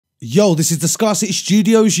Yo, this is the Scarcity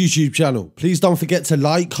Studios YouTube channel. Please don't forget to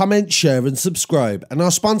like, comment, share and subscribe. And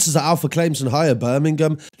our sponsors are Alpha Claims and Hire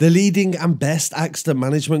Birmingham, the leading and best accident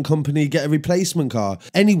management company. Get a replacement car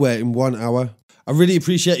anywhere in 1 hour. I really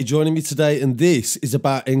appreciate you joining me today, and this is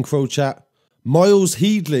about Encrochat. Miles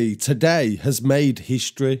Headley today has made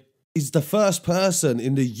history. He's the first person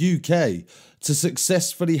in the UK to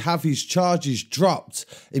successfully have his charges dropped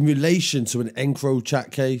in relation to an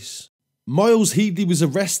Encrochat case. Miles Headley was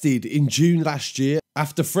arrested in June last year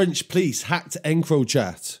after French police hacked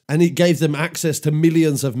Encrochat, and it gave them access to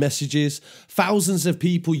millions of messages. Thousands of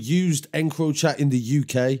people used Encrochat in the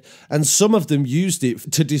UK, and some of them used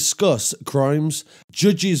it to discuss crimes.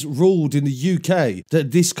 Judges ruled in the UK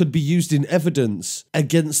that this could be used in evidence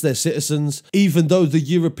against their citizens, even though the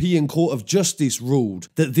European Court of Justice ruled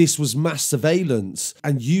that this was mass surveillance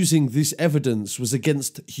and using this evidence was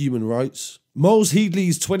against human rights. Miles Headley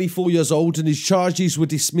is 24 years old, and his charges were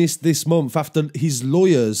dismissed this month after his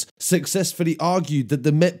lawyers successfully argued that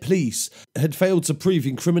the Met Police had failed to prove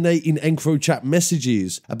incriminating Encrochat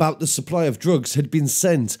messages about the supply of drugs had been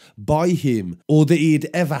sent by him, or that he had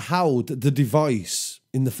ever held the device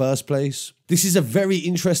in the first place. This is a very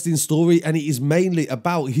interesting story, and it is mainly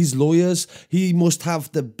about his lawyers. He must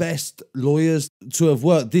have the best lawyers to have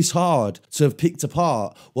worked this hard to have picked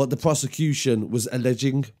apart what the prosecution was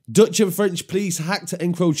alleging. Dutch and French police hacked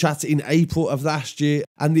Encrochat in April of last year,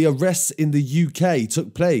 and the arrests in the UK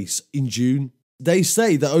took place in June. They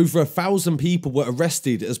say that over 1,000 people were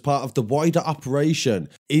arrested as part of the wider operation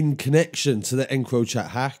in connection to the Encrochat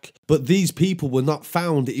hack, but these people were not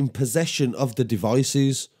found in possession of the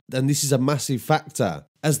devices. And this is a massive factor,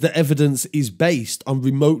 as the evidence is based on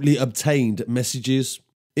remotely obtained messages.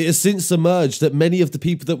 It has since emerged that many of the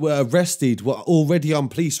people that were arrested were already on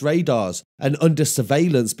police radars and under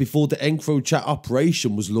surveillance before the Encrochat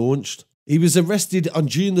operation was launched. He was arrested on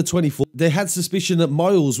June the 24th. They had suspicion that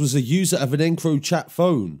Miles was a user of an Encrochat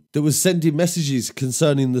phone that was sending messages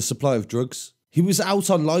concerning the supply of drugs. He was out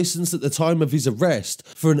on licence at the time of his arrest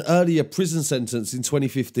for an earlier prison sentence in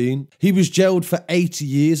 2015. He was jailed for 8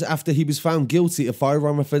 years after he was found guilty of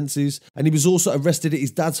firearm offences, and he was also arrested at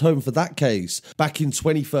his dad's home for that case back in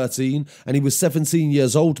 2013, and he was 17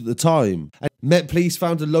 years old at the time. And Met Police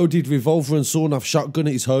found a loaded revolver and sawn-off shotgun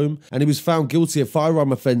at his home, and he was found guilty of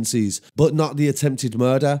firearm offences, but not the attempted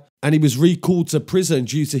murder. And he was recalled to prison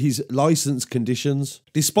due to his licence conditions.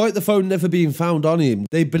 Despite the phone never being found on him,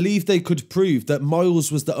 they believed they could prove that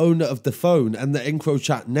Miles was the owner of the phone and the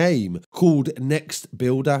Encrochat name called Next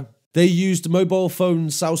Builder. They used mobile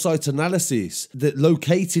phone cell site analysis that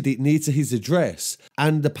located it near to his address,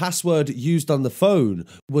 and the password used on the phone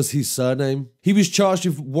was his surname. He was charged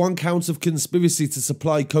with 1 count of conspiracy to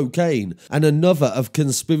supply cocaine and another of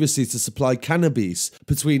conspiracy to supply cannabis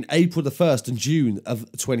between April the 1st and June of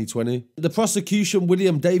 2020. The prosecution,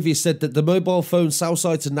 William Davis, said that the mobile phone cell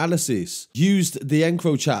site analysis used the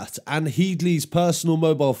Encrochat and Headley's personal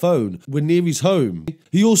mobile phone were near his home.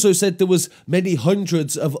 He also said there was many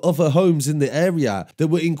hundreds of other homes in the area that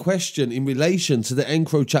were in question in relation to the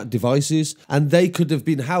Encrochat devices, and they could have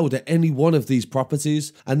been held at any one of these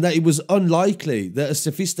properties, and that it was unlikely that a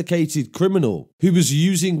sophisticated criminal who was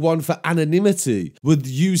using one for anonymity would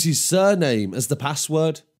use his surname as the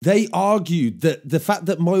password. They argued that the fact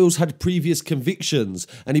that Miles had previous convictions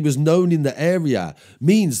and he was known in the area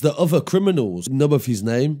means that other criminals know of his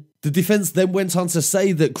name. The defence then went on to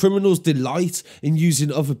say that criminals delight in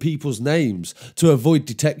using other people's names to avoid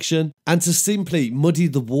detection and to simply muddy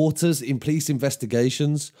the waters in police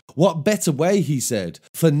investigations. What better way, he said,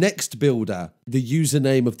 for Next Builder, the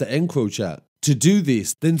username of the Encrochat, to do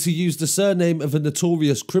this than to use the surname of a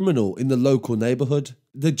notorious criminal in the local neighbourhood.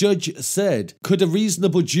 The judge said, could a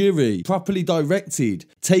reasonable jury, properly directed,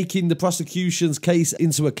 taking the prosecution's case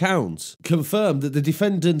into account, confirm that the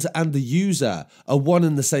defendant and the user are one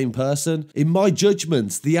and the same person? In my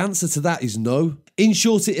judgment, the answer to that is no. In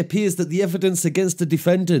short, it appears that the evidence against the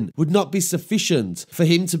defendant would not be sufficient for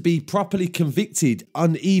him to be properly convicted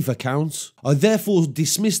on either count. I therefore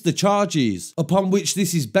dismiss the charges upon which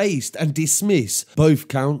this is based and dismiss both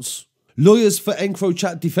counts. Lawyers for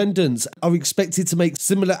Encrochat defendants are expected to make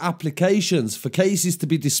similar applications for cases to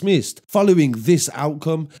be dismissed following this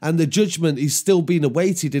outcome, and the judgment is still being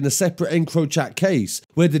awaited in a separate Encrochat case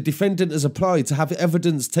where the defendant has applied to have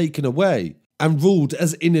evidence taken away and ruled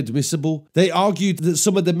as inadmissible. They argued that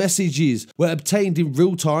some of the messages were obtained in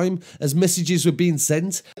real time as messages were being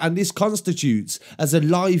sent, and this constitutes as a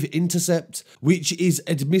live intercept, which is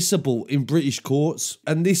admissible in British courts.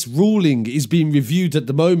 And this ruling is being reviewed at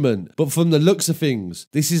the moment, but from the looks of things,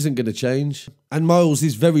 this isn't going to change. And Miles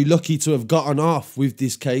is very lucky to have gotten off with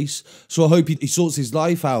this case, so I hope he sorts his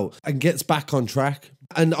life out and gets back on track.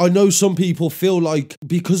 And I know some people feel like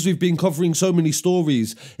because we've been covering so many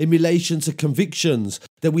stories in relation to convictions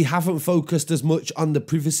that we haven't focused as much on the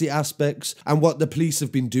privacy aspects and what the police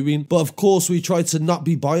have been doing. But of course, we try to not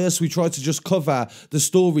be biased. We try to just cover the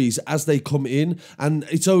stories as they come in. And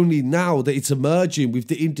it's only now that it's emerging with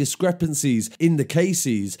the indiscrepancies in the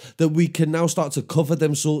cases that we can now start to cover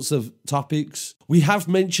them sorts of topics. We have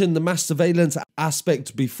mentioned the mass surveillance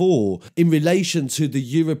aspect before in relation to the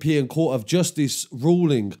European Court of Justice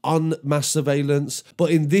ruling on mass surveillance.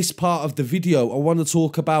 But in this part of the video, I want to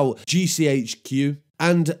talk about GCHQ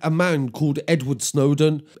and a man called Edward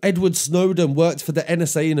Snowden. Edward Snowden worked for the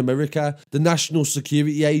NSA in America, the National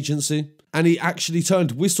Security Agency. And he actually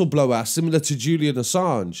turned whistleblower similar to Julian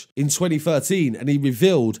Assange in 2013, and he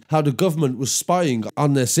revealed how the government was spying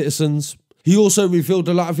on their citizens. He also revealed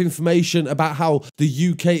a lot of information about how the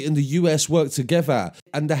UK and the US work together,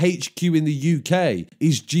 and the HQ in the UK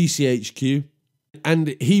is GCHQ.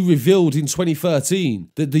 And he revealed in 2013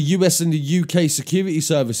 that the US and the UK security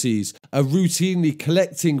services are routinely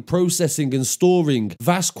collecting, processing and storing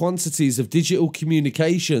vast quantities of digital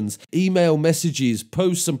communications, email messages,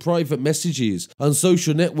 posts and private messages on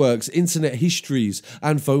social networks, internet histories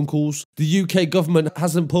and phone calls. The UK government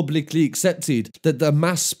hasn't publicly accepted that the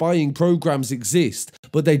mass spying programs exist,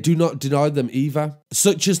 but they do not deny them either.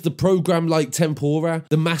 Such as the program like Tempora,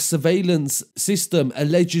 the mass surveillance system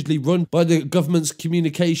allegedly run by the government's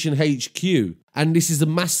communication HQ. And this is a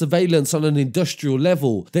mass surveillance on an industrial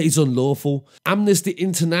level that is unlawful. Amnesty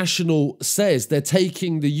International says they're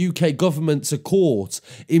taking the UK government to court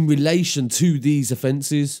in relation to these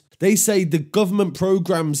offences. They say the government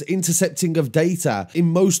programs intercepting of data in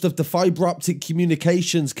most of the fibre optic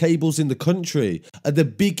communications cables in the country are the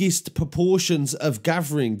biggest proportions of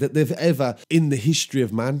gathering that they've ever in the history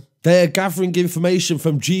of man. They are gathering information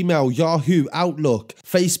from Gmail, Yahoo, Outlook,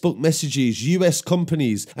 Facebook messages, US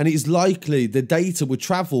companies, and it is likely the data would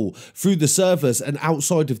travel through the servers and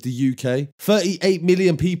outside of the UK. 38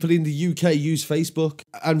 million people in the UK use Facebook,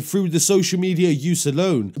 and through the social media use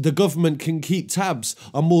alone, the government can keep tabs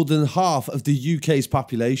on more than half of the UK's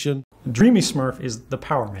population. Dreamy Smurf is the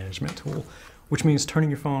power management tool, which means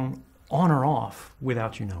turning your phone on or off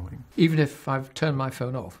without you knowing. Even if I've turned my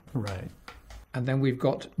phone off? Right. And then we've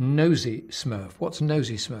got Nosy Smurf. What's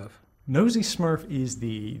Nosy Smurf? Nosy Smurf is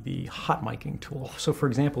the hot miking tool. So for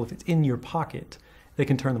example, if it's in your pocket, they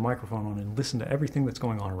can turn the microphone on and listen to everything that's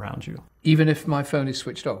going on around you. Even if my phone is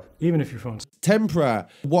switched off? Even if your phone's... Tempora,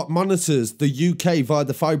 what monitors the UK via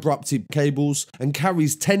the fibre optic cables and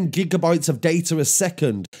carries 10 gigabytes of data a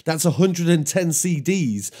second. That's 110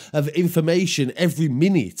 CDs of information every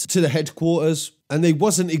minute to the headquarters. And they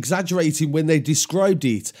wasn't exaggerating when they described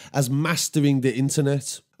it as mastering the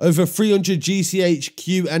internet. Over 300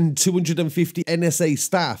 GCHQ and 250 NSA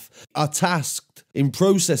staff are tasked in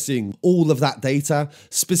processing all of that data.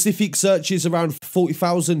 Specific searches around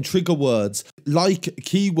 40,000 trigger words, like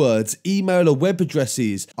keywords, email or web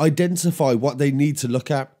addresses, identify what they need to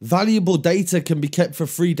look at. Valuable data can be kept for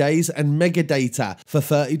 3 days and metadata for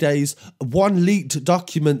 30 days. One leaked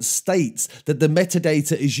document states that the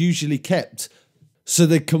metadata is usually kept so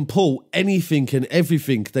they can pull anything and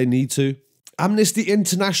everything they need to. Amnesty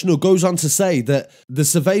International goes on to say that the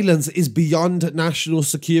surveillance is beyond national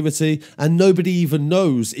security and nobody even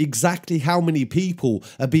knows exactly how many people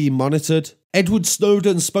are being monitored. Edward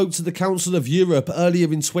Snowden spoke to the Council of Europe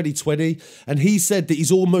earlier in 2020, and he said that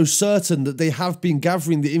he's almost certain that they have been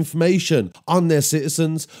gathering the information on their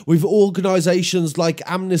citizens, with organisations like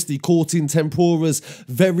Amnesty courting Tempora's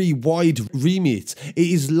very wide remit. It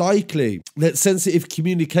is likely that sensitive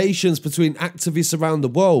communications between activists around the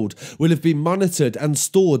world will have been monitored and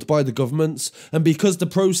stored by the governments, and because the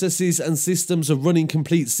processes and systems are running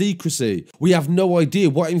complete secrecy, we have no idea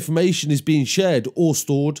what information is being shared or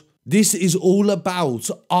stored. This is all about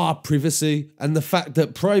our privacy and the fact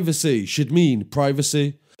that privacy should mean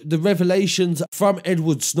privacy. The revelations from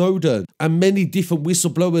Edward Snowden and many different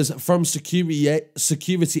whistleblowers from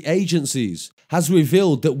security agencies has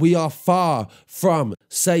revealed that we are far from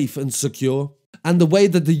safe and secure. And the way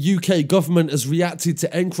that the UK government has reacted to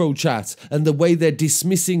Encrochat and the way they're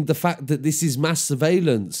dismissing the fact that this is mass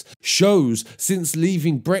surveillance shows, since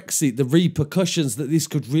leaving Brexit, the repercussions that this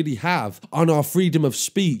could really have on our freedom of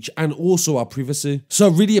speech and also our privacy. So I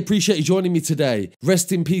really appreciate you joining me today.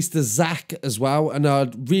 Rest in peace to Zach as well, and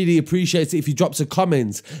I'd really appreciate it if you dropped a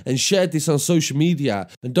comment and shared this on social media.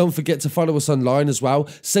 And don't forget to follow us online as well.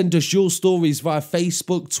 Send us your stories via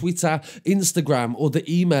Facebook, Twitter, Instagram, or the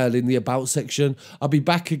email in the About section. I'll be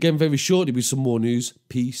back again very shortly with some more news.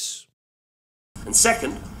 Peace. And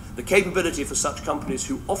second, the capability for such companies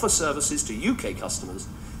who offer services to UK customers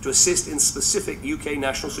to assist in specific UK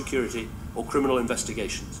national security or criminal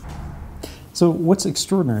investigations. So what's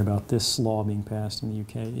extraordinary about this law being passed in the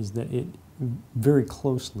UK is that it very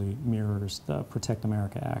closely mirrors the Protect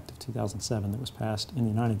America Act of 2007 that was passed in the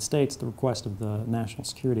United States at the request of the National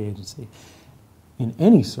Security Agency. In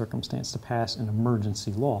any circumstance to pass an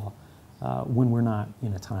emergency law when we're not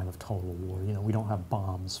in a time of total war. You know, we don't have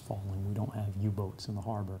bombs falling, we don't have U-boats in the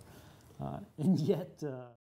harbor, and yet